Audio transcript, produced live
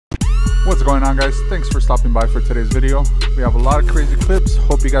What's going on, guys? Thanks for stopping by for today's video. We have a lot of crazy clips.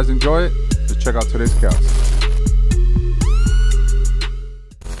 Hope you guys enjoy it. Let's check out today's chaos.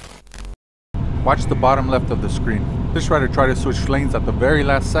 Watch the bottom left of the screen. This rider tried to switch lanes at the very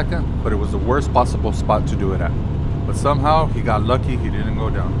last second, but it was the worst possible spot to do it at. But somehow he got lucky, he didn't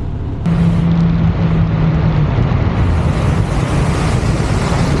go down.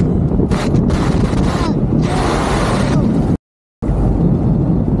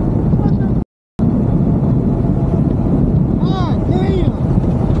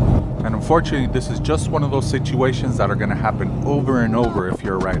 Unfortunately, this is just one of those situations that are going to happen over and over if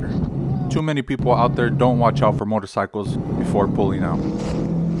you're a rider. Too many people out there don't watch out for motorcycles before pulling out.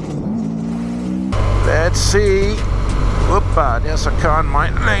 Let's see. Whoopa, there's a car in my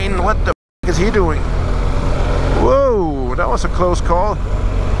lane. What the f is he doing? Whoa, that was a close call.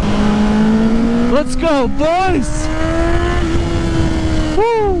 Let's go, boys!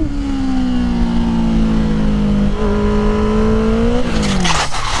 Woo!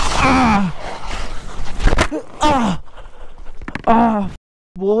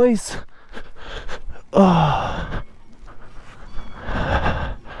 Boys. Oh,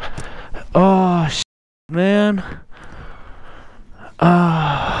 shit, man.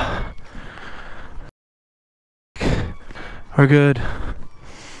 We're good.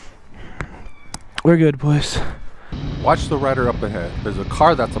 We're good, boys. Watch the rider up ahead. There's a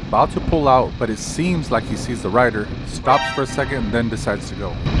car that's about to pull out, but it seems like he sees the rider, stops for a second, and then decides to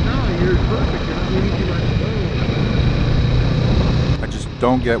go. No, you're perfect. You're not moving too much. I just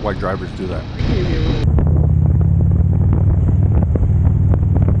don't get why drivers do that.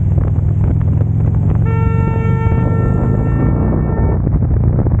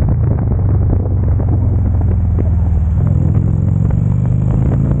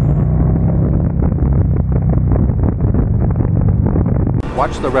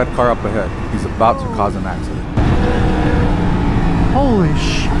 Watch the red car up ahead. He's about to cause an accident. Holy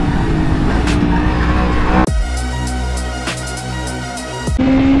shit.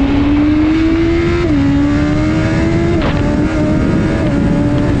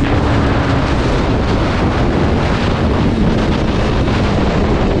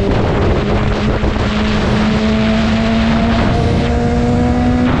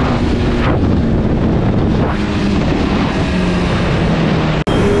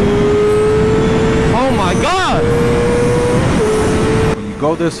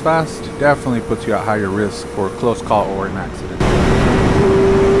 Go this fast definitely puts you at higher risk for a close call or an accident.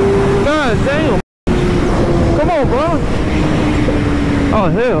 God damn! Come on, bro! Oh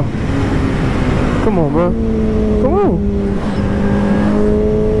hell! Come on, bro! Come on!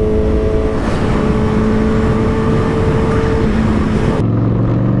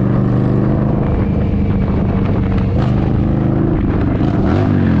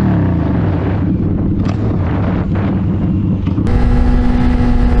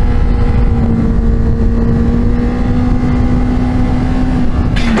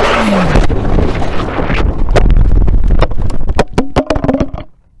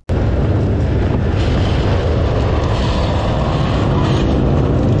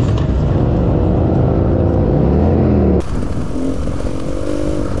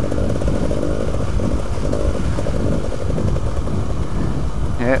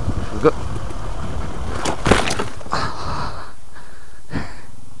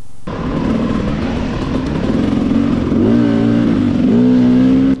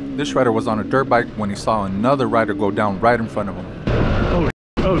 This rider was on a dirt bike when he saw another rider go down right in front of him.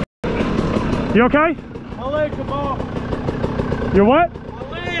 Oh. You okay? My leg, come on. You're what? My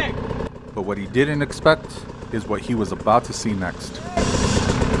leg. But what he didn't expect is what he was about to see next.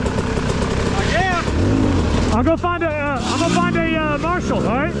 Yeah. I'm gonna find a marshal. All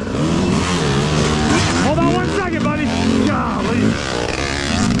right. Hold on 1 second, buddy. Golly.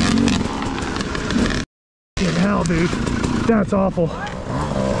 Fucking hell, dude. That's awful.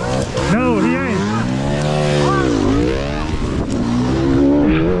 No, he ain't.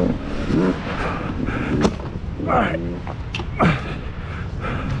 Alright.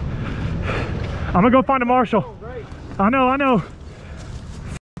 I'm gonna go find a marshal. I know.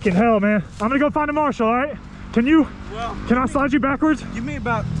 Fucking hell, man. I'm gonna go find a marshal, alright? Can I slide you backwards? Give me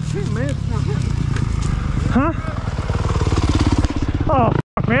about 2 minutes. Huh? Oh,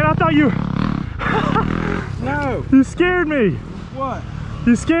 fuck, man. I thought you... No. You scared me. What?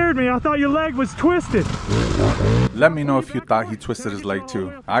 You scared me. I thought your leg was twisted. Let me know if you thought he twisted his leg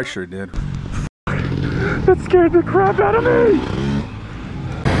too. I sure did. That scared the crap out of me.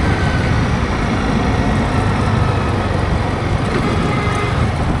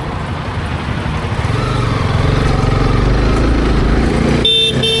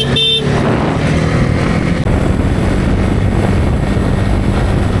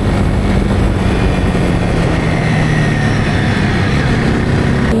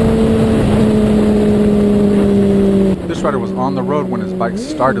 when his bike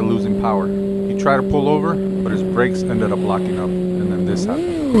started losing power. He tried to pull over, but his brakes ended up locking up, and then this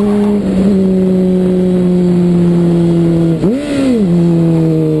happened.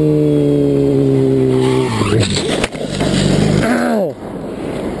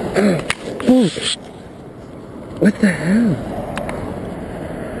 What the hell?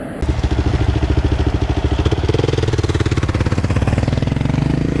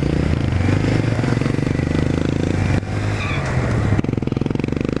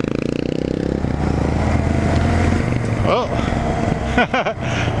 Oh.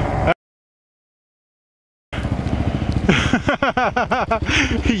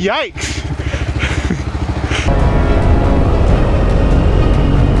 Yikes.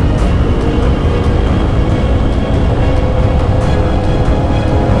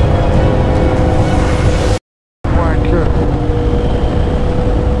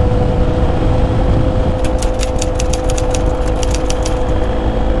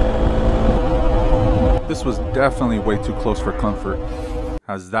 This was definitely way too close for comfort.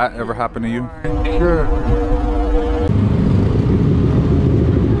 Has that ever happened to you? Sure.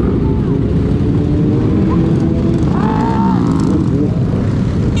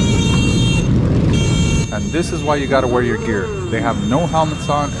 And this is why you gotta wear your gear. They have no helmets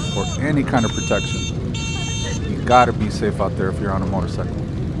on or any kind of protection. You gotta be safe out there if you're on a motorcycle.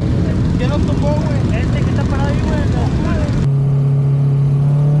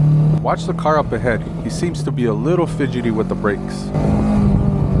 Watch the car up ahead. He seems to be a little fidgety with the brakes.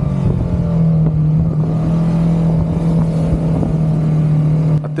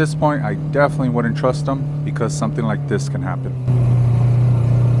 At this point, I definitely wouldn't trust him because something like this can happen.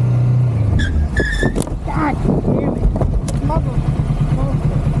 God damn it. Motherfucker.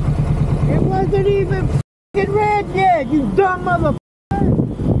 It wasn't even f***ing red yet, you dumb motherfucker.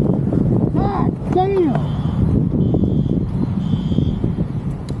 God damn.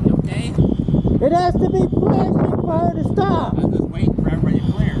 You okay? It has to be flashing for her to stop. I was just waiting for everybody to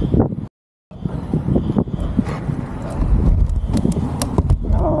clear.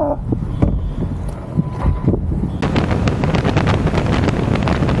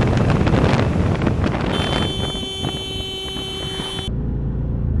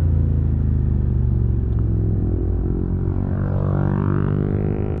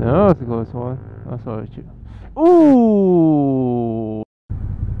 That was a close one. I saw it. Ooh!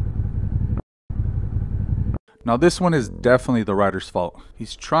 Now this one is definitely the rider's fault.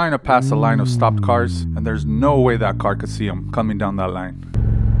 He's trying to pass a line of stopped cars, and there's no way that car could see him coming down that line.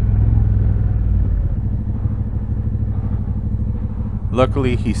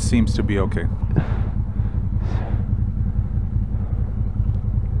 Luckily, he seems to be okay.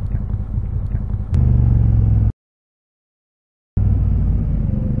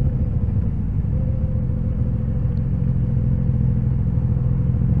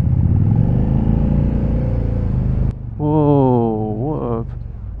 Whoa, what a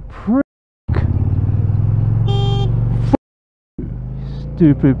prick.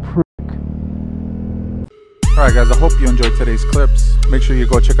 Stupid prick. Alright guys, I hope you enjoyed today's clips. Make sure you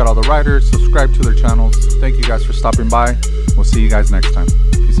go check out all the riders, subscribe to their channels. Thank you guys for stopping by. We'll see you guys next time.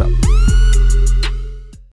 Peace out.